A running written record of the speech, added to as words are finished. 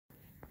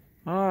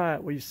All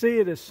right, well, you see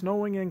it is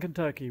snowing in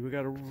Kentucky. We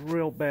got a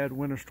real bad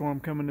winter storm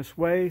coming this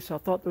way, so I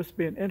thought this would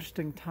be an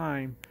interesting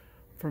time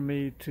for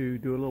me to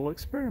do a little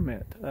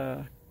experiment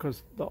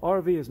because the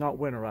RV is not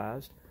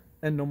winterized,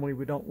 and normally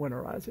we don't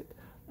winterize it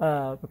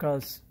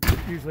because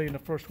usually in the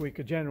first week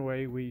of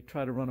January we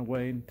try to run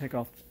away and take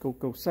off,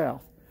 go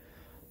south.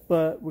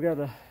 But we got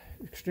an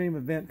extreme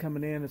event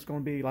coming in. It's going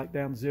to be like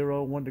down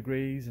 0, 1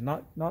 degrees, and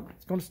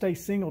it's going to stay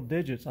single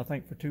digits, I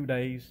think, for 2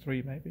 days,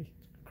 3 maybe.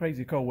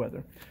 Crazy cold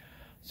weather.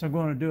 So I'm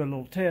going to do a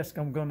little test.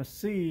 I'm going to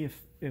see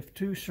if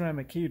 2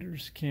 ceramic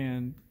heaters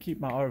can keep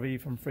my RV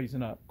from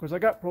freezing up. Because I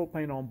got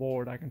propane on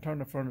board, I can turn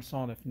the furnace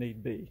on if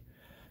need be.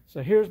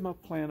 So here's my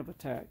plan of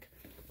attack.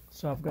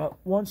 So I've got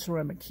 1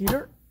 ceramic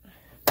heater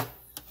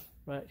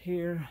right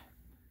here,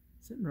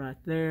 sitting right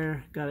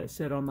there. Got it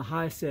set on the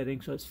high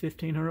setting, so it's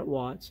 1500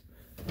 watts.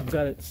 I've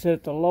got it set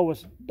at the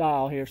lowest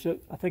dial here, so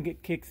I think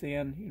it kicks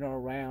in, you know,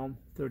 around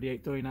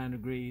 38, 39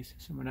 degrees,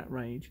 somewhere in that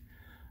range.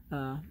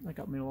 I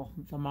got my little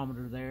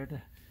thermometer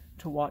there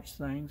to watch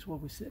things. What are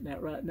we sitting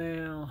at right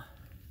now?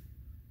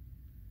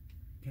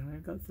 I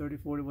got 30,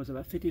 40, was it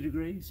about 50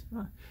 degrees?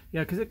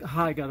 Yeah, because the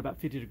high got about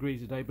 50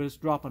 degrees today, but it's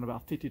dropping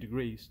about 50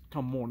 degrees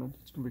come morning.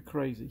 It's going to be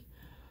crazy.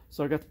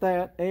 So I got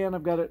that, and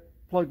I've got it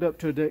plugged up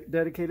to a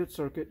dedicated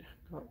circuit.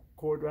 Got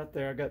cord right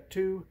there. I got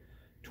 2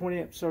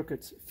 20-amp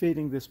circuits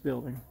feeding this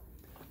building.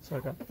 So I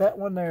got that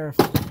one there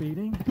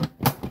feeding.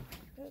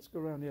 Let's go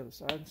around the other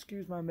side.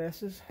 Excuse my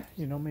messes.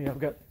 You know me, I've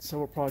got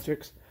several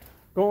projects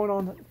going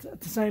on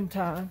at the same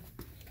time.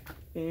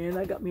 And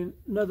I got me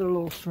another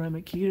little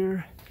ceramic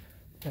heater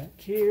back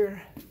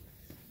here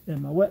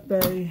in my wet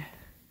bay.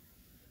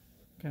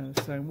 Kind of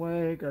the same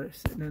way. Got it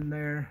sitting in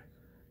there.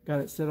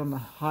 Got it set on the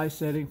high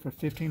setting for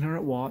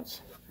 1500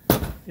 watts.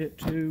 It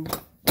too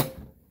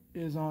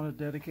is on a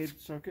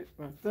dedicated circuit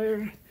right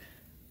there.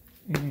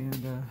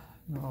 And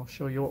I'll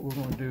show you what we're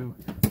going to do.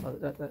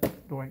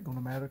 That door ain't going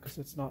to matter because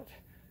it's not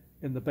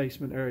in the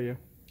basement area.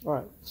 All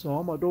right, so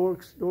all my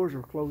doors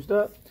are closed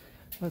up.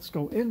 Let's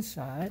go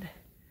inside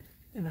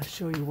and I'll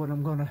show you what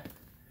I'm going to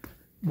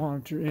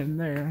monitor in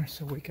there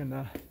so we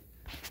can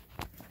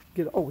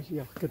get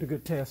a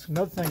good test.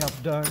 Another thing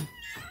I've done,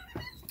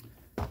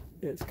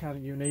 it's kind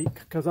of unique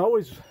because I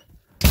always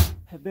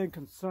have been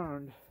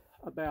concerned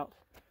about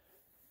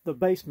the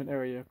basement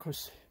area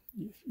because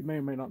you may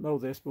or may not know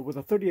this, but with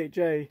a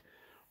 38J,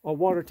 our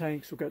water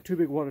tanks, we've got 2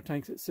 big water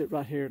tanks that sit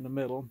right here in the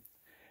middle.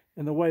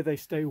 And the way they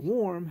stay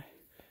warm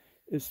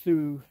is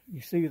through,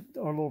 you see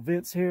our little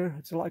vents here?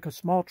 It's like a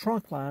small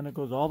trunk line that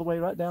goes all the way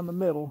right down the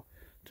middle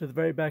to the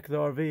very back of the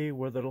RV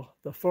where the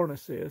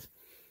furnace is.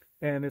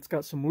 And it's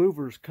got some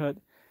louvers cut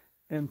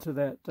into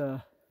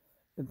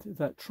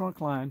that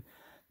trunk line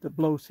that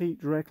blows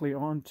heat directly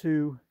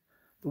onto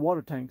the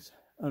water tanks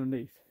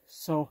underneath.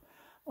 So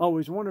I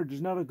always wondered, there's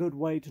not a good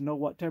way to know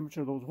what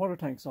temperature those water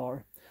tanks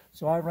are.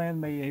 So I ran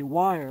me a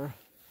wire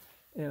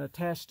and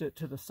attached it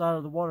to the side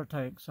of the water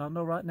tank. So I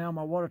know right now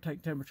my water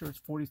tank temperature is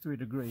 43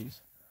 degrees.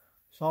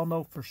 So I'll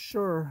know for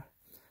sure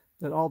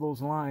that all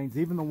those lines,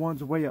 even the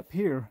ones way up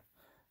here,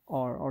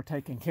 are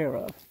taken care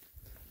of.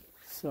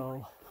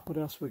 So what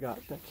else we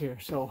got back here?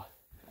 So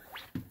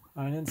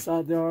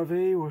inside the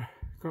RV, we're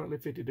currently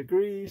 50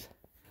 degrees.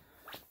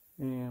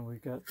 And we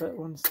got that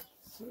one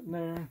sitting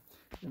there.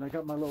 And I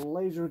got my little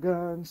laser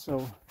gun.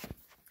 So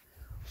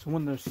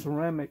when the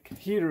ceramic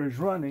heater is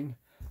running,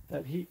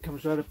 that heat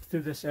comes right up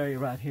through this area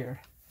right here.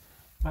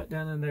 Right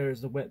down in there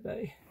is the wet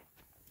bay.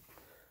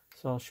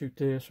 So I'll shoot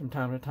this from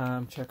time to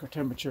time, check our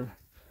temperature,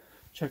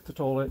 check the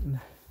toilet, and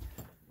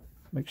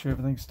make sure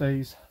everything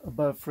stays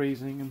above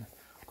freezing. And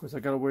of course I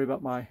got to worry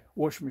about my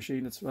washing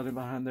machine that's running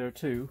behind there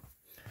too.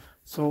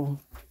 So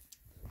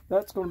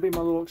that's going to be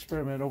my little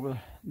experiment over the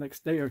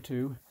next day or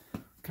two.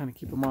 Kind of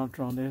keep a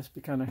monitor on this,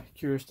 be kind of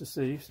curious to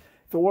see.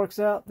 If it works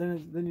out,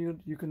 then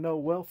you can know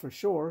well for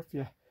sure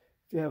if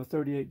you have a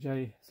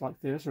 38J like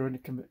this, or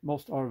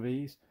most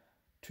RVs,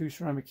 2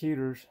 ceramic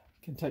heaters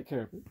can take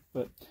care of it.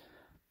 But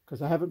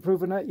because I haven't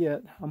proven that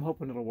yet, I'm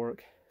hoping it'll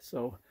work.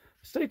 So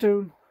stay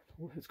tuned.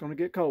 It's going to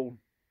get cold.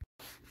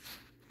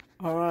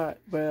 All right,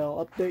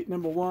 well, update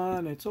number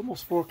 1. It's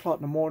almost 4 o'clock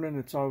in the morning.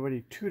 It's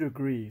already 2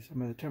 degrees. I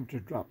mean, the temperature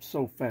drops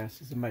so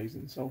fast. It's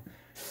amazing. So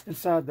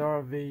inside the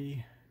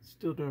RV,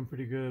 still doing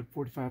pretty good,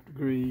 45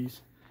 degrees.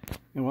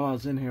 And while I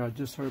was in here, I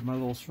just heard my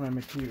little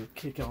ceramic heater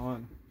kick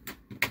on.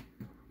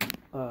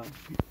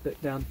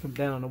 Down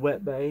in the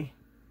wet bay,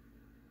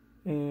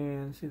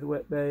 and see the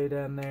wet bay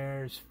down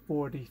there is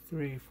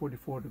 43,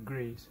 44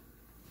 degrees.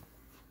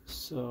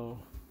 So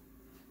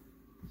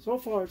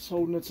far it's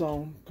holding its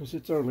own because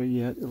it's early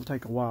yet. It'll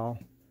take a while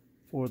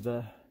for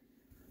the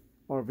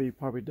RV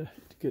probably to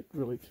get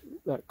really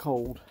that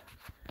cold.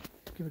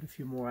 Give it a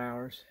few more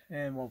hours.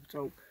 And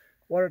so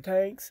water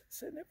tanks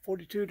sitting at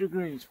 42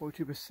 degrees,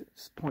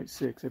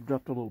 42.6. They've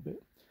dropped a little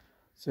bit.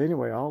 So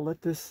anyway, I'll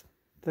let this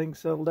thing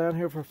settle down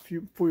here for a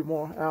few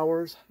more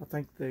hours. I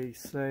think they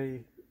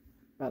say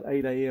about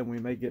 8 a.m. we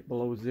may get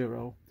below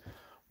 0.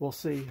 We'll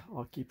see.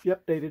 I'll keep you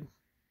updated.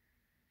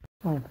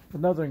 Oh,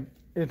 another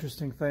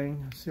interesting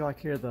thing. See,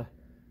 like here, the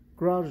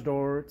garage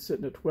door, it's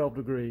sitting at 12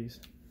 degrees.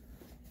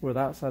 With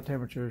outside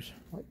temperatures,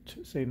 like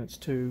seeing it's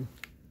 2.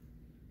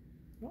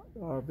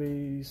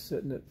 RV's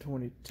sitting at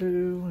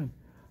 22, and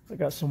I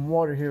got some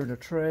water here in the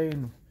tray,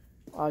 and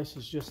ice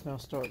is just now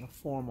starting to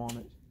form on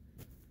it.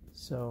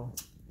 So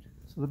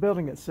the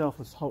building itself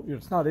is holding.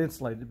 It's not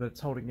insulated, but it's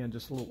holding in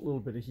just a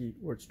little bit of heat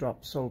where it's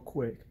dropped so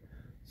quick.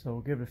 So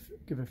we'll give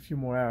it a few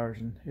more hours,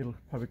 and it'll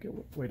probably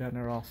get way down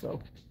there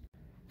also.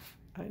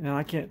 Now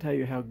I can't tell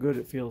you how good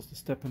it feels to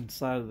step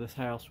inside of this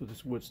house with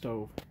this wood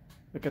stove.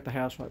 Look at the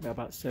house right now,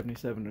 about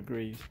 77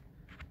 degrees.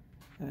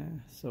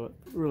 So it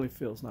really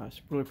feels nice.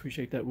 Really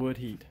appreciate that wood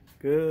heat.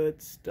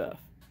 Good stuff.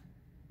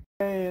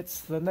 Hey,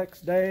 it's the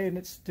next day and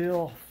it's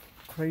still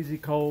crazy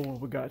cold.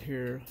 What we got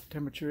here,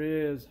 temperature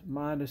is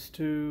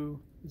 -2,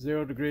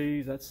 0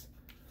 degrees. That's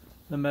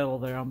the metal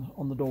there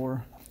on the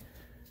door.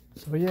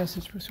 So yes,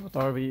 let's see what the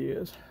RV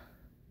is.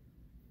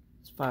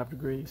 It's 5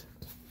 degrees.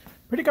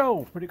 Pretty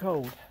cold, pretty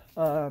cold.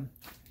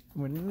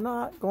 We're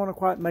not going to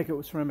quite make it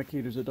with ceramic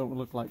heaters, it don't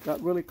look like.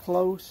 Got really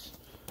close,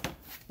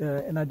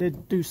 and I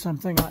did do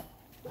something.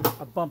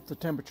 I bumped the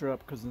temperature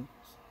up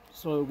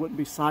so it wouldn't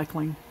be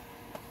cycling.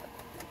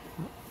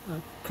 I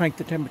cranked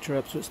the temperature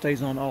up so it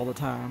stays on all the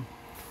time.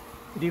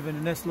 But even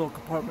in this little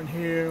compartment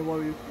here, well,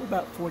 we're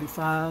about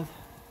 45.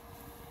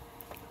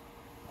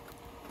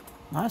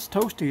 Nice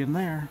toasty in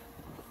there.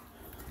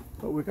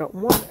 But we got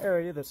one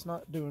area that's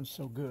not doing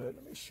so good.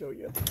 Let me show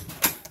you.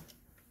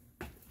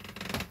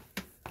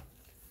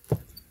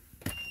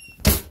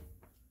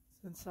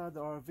 Inside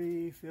the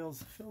RV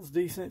feels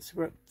decent.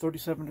 We're at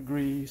 37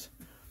 degrees.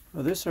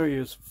 Now this area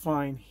is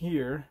fine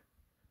here.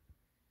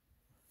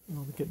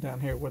 Let me get down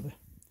here where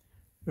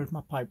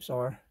my pipes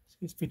are.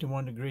 It's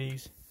 51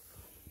 degrees.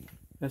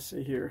 Let's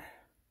see here.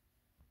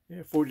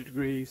 Yeah, 40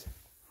 degrees.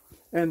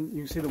 And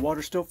you can see the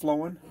water's still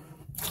flowing.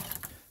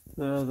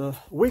 The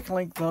weak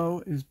link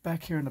though is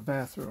back here in the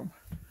bathroom.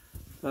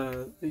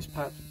 These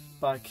pipes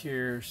back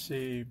here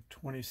see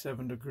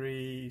 27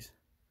 degrees.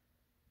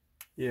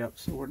 Yep,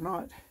 so we're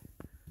not.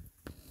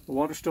 The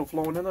water's still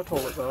flowing in the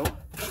toilet though.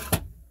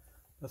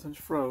 Nothing's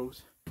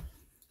froze.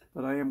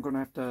 But I am going to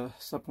have to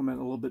supplement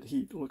a little bit of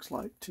heat, it looks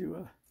like,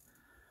 to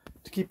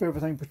keep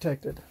everything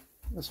protected.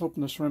 I was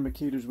hoping the ceramic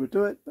heaters would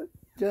do it, but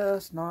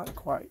just not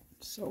quite.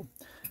 So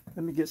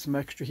let me get some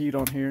extra heat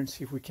on here and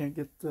see if we can't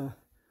get the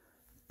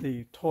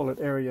toilet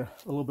area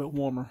a little bit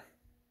warmer.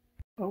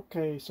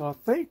 Okay, so I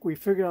think we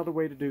figured out a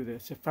way to do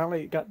this. It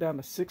finally got down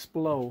to 6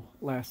 below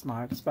last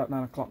night. It's about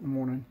 9 o'clock in the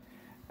morning.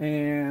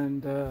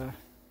 And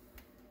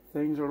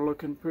things are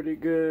looking pretty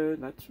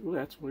good. That's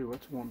really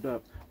what's warmed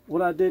up.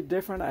 What I did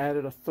different, I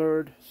added a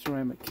 3rd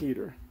ceramic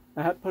heater.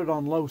 I had to put it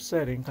on low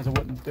setting because I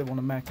didn't want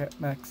to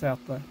max out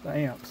the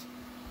amps.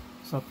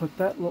 So I put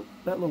that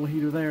little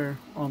heater there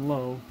on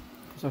low,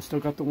 because I still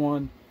got the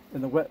one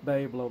in the wet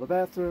bay below the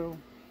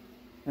bathroom,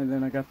 and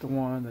then I got the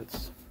one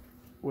that's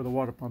where the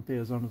water pump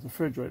is under the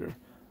refrigerator.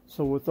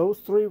 So with those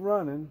 3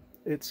 running,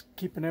 it's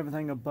keeping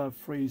everything above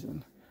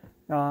freezing.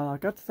 Now I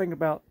got to think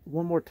about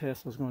one more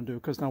test I was going to do,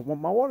 because now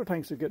my water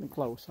tanks are getting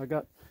close. I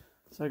got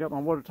my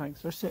water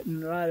tanks. They're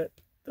sitting right at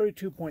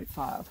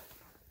 32.5,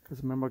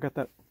 because remember I got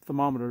that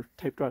thermometer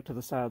taped right to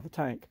the side of the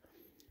tank.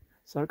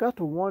 So I got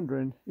to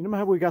wondering, you know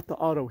how we got the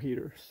auto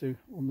heater? So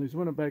on these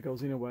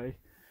Winnebagos anyway,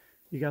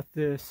 you got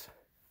the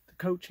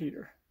coach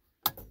heater.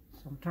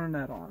 So I'm turning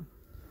that on.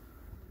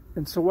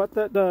 And so what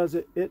that does,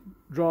 it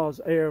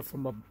draws air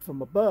from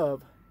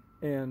above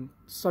and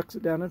sucks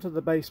it down into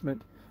the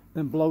basement,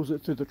 then blows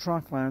it through the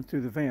trunk line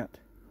through the vent.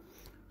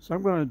 So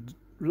I'm going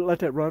to let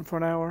that run for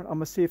an hour. I'm going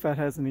to see if that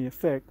has any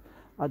effect.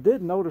 I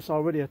did notice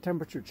already a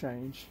temperature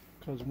change,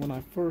 because when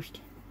I first,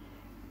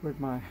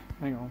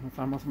 hang on, if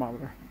I'm a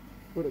thermometer,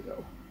 where'd it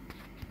go?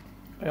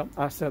 Well,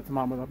 I set the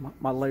thermometer,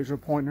 my laser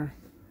pointer.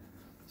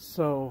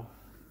 So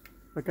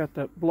I got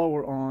that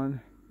blower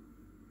on.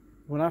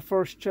 When I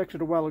first checked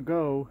it a while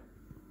ago,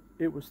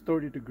 it was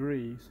 30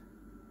 degrees.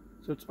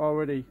 So it's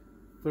already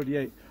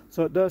 38.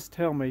 So it does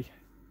tell me,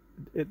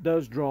 it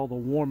does draw the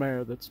warm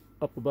air that's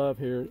up above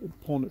here and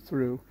pulling it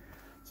through.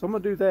 So I'm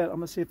going to do that. I'm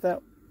going to see if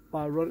that,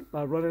 by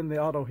running the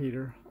auto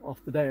heater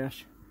off the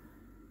dash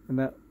and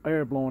that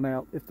air blowing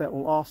out, if that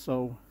will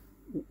also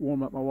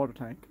warm up my water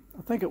tank.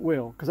 I think it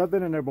will, because I've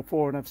been in there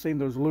before and I've seen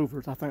those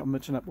louvers. I think I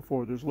mentioned that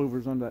before. There's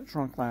louvers under that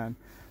trunk line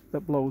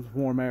that blows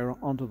warm air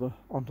onto the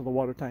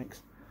water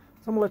tanks.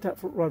 So I'm going to let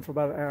that run for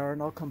about an hour,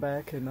 and I'll come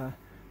back and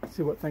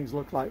see what things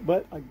look like.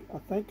 But I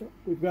think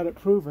we've got it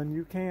proven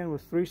you can,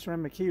 with 3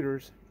 ceramic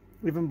heaters,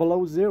 even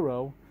below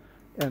 0.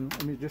 And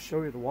let me just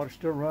show you, the water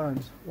still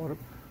runs. Water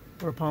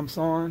pump's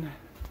on.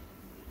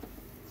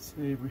 Let's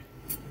see,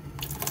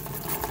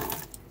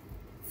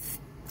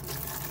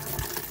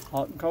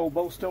 hot and cold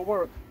both still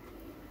work.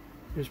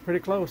 It's pretty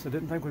close. I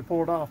didn't think we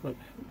pulled off, but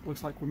it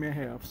looks like we may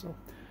have. So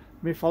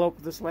let me follow up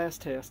with this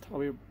last test. I'll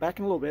be back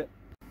in a little bit.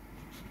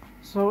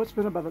 So it's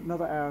been about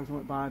another hour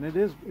went by, and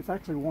it's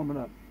actually warming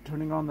up.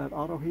 Turning on that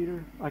auto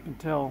heater, I can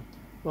tell,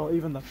 well,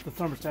 even the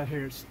thermostat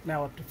here is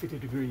now up to 50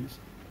 degrees.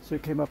 So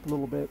it came up a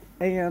little bit.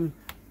 And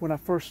when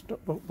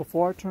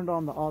before I turned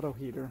on the auto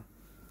heater,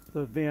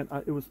 the vent,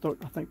 it was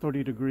I think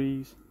 30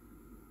 degrees,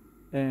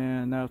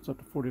 and now it's up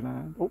to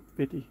 49. Oh,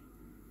 50.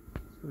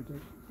 So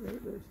there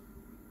it is.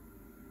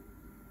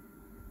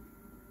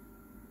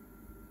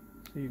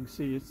 So you can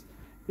see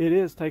it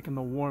is taking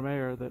the warm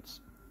air that's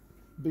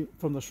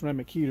from the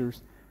ceramic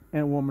heaters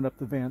and warming up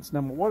the vents.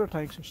 Now my water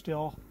tanks are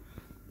still,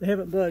 they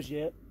haven't budged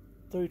yet,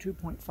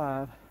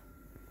 32.5.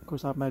 Of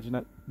course, I imagine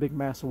that big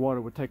mass of water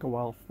would take a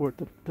while for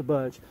it to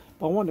budge.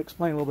 But I wanted to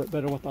explain a little bit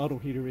better what the auto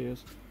heater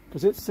is,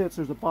 because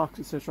there's a box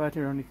that sits right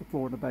here underneath the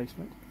floor in the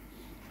basement.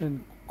 And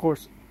of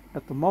course,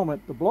 at the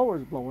moment, the blower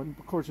is blowing.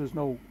 Of course, there's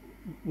no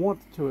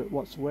warmth to it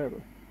whatsoever.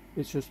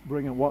 It's just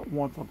bringing what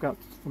warmth I've got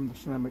from the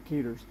ceramic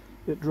heaters.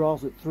 It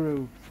draws it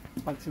through.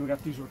 Like, see, we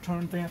got these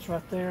return vents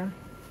right there.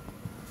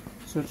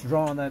 So it's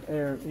drawing that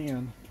air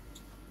in,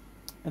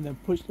 and then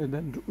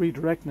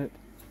redirecting it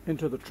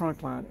into the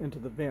trunk line, into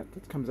the vent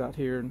that comes out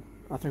here. And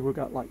I think we've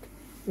got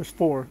there's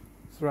 4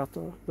 throughout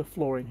the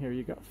flooring here.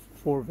 You got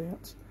 4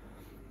 vents,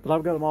 but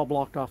I've got them all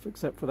blocked off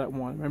except for that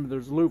one. Remember,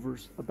 there's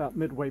louvers about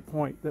midway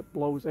point that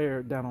blows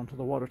air down onto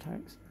the water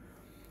tanks.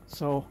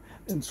 So,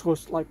 and of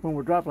course, like when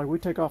we're driving, like we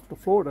take off to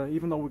Florida,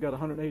 even though we got a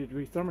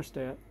 180-degree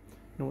thermostat,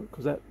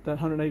 because that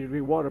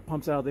 180-degree water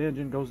pumps out of the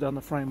engine, goes down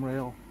the frame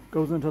rail,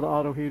 goes into the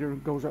auto heater,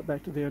 goes right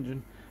back to the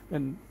engine,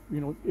 and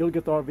it'll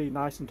get the RV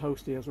nice and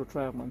toasty as we're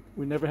traveling.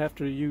 We never have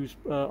to use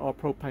our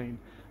propane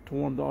to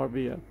warm the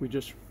RV up. We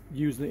just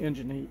use the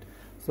engine heat.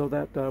 So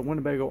that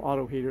Winnebago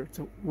auto heater, it's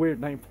a weird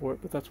name for it,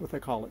 but that's what they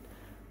call it.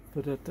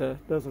 But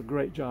it does a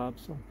great job.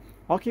 So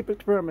I'll keep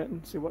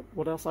experimenting, see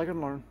what else I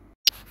can learn.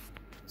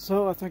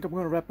 So I think I'm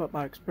going to wrap up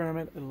my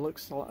experiment. It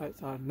looks like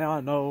now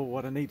I know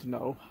what I need to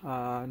know.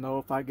 I know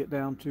if I get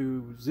down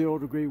to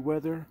 0-degree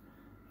weather,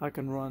 I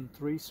can run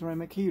 3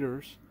 ceramic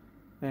heaters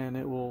and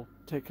it will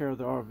take care of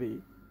the RV.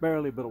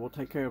 Barely, but it will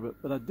take care of it.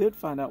 But I did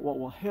find out what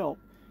will help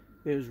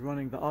is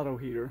running the auto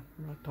heater.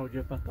 I told you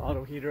about the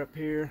auto heater up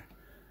here.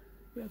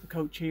 We have the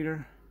coach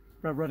heater.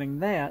 By running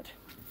that,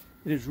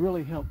 it has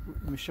really helped.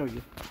 Let me show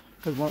you.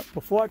 Because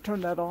before I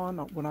turned that on,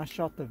 when I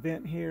shot the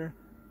vent here,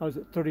 I was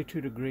at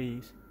 32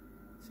 degrees.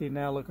 See,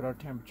 now look at our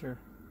temperature.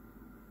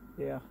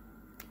 Yeah,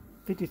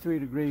 53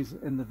 degrees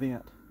in the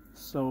vent.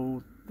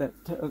 So that,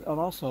 and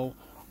also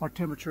our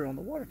temperature on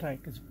the water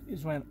tank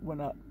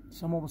went up.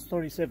 So I'm almost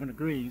 37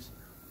 degrees,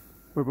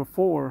 where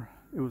before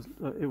it was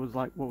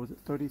like, what was it,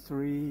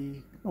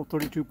 33? No,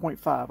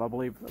 32.5, I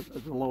believe,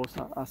 is the lowest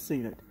I've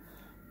seen it.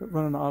 But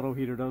running the auto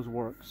heater does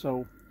work.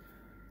 So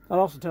that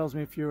also tells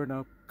me if you're in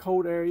a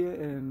cold area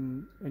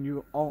and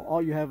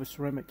all you have is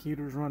ceramic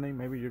heaters running,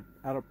 maybe you're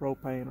out of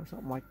propane or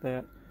something like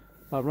that,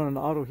 by running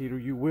the auto heater,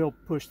 you will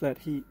push that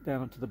heat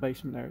down into the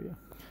basement area.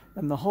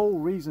 And the whole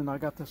reason I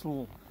got this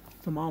little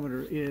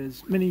thermometer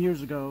is many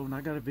years ago, and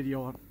I got a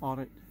video on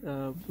it.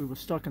 We were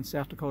stuck in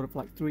South Dakota for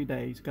like 3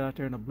 days. Got out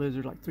there in a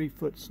blizzard, like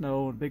 3-foot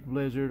snow, and a big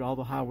blizzard. All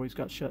the highways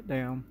got shut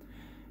down,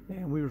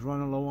 and we was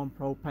running low on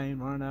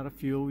propane, running out of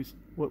fuel. We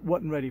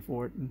wasn't ready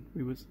for it, and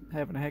we was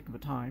having a heck of a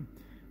time.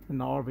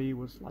 And the RV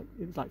was like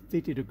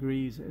 50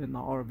 degrees in the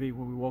RV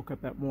when we woke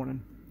up that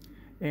morning.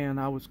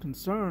 And I was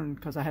concerned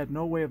because I had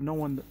no way of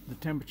knowing the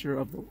temperature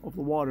of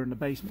the water in the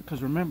basement.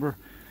 Because remember,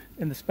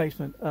 in this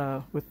basement,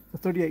 with the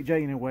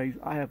 38J anyways,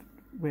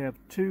 we have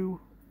 2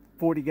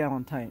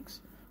 40-gallon tanks.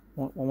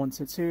 One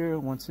sits here,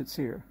 one sits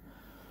here.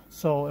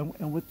 So,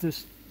 and with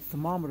this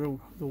thermometer,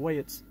 the way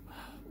it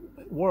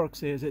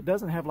works is it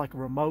doesn't have like a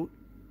remote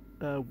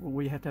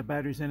where you have to have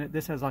batteries in it.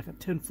 This has like a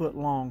 10-foot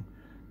long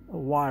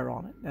wire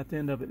on it. At the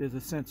end of it is a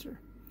sensor.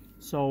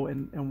 So,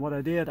 and what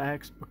I did,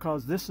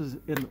 because this is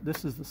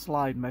the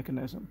slide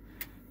mechanism,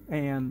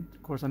 and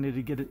of course I need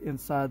to get it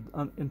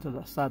into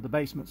the side of the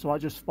basement. So I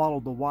just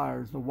followed the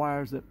wires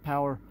that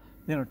power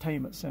the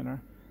entertainment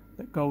center,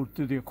 that go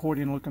through the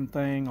accordion-looking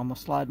thing on the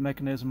slide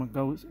mechanism and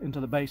goes into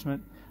the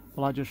basement.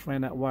 Well, I just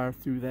ran that wire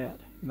through that,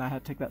 and I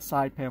had to take that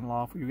side panel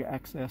off where you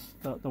access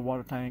the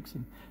water tanks,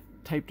 and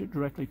taped it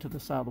directly to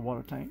the side of the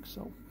water tank.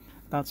 So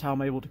that's how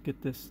I'm able to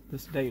get this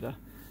data,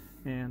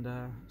 and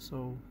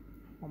so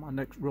on my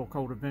next real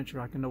cold adventure,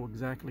 I can know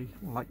exactly,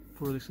 like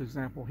for this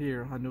example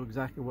here, I knew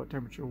exactly what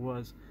temperature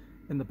was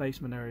in the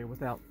basement area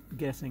without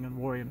guessing and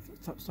worrying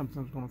if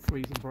something's going to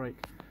freeze and break.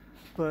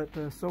 But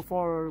so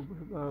far,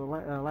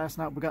 last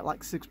night we got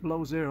like 6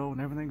 below zero,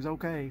 and everything's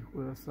okay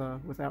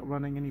without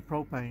running any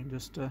propane,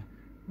 just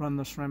run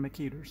the ceramic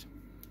heaters.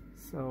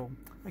 So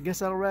I guess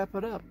that'll wrap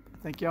it up.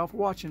 Thank you all for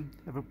watching.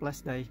 Have a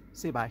blessed day.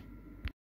 See you, bye.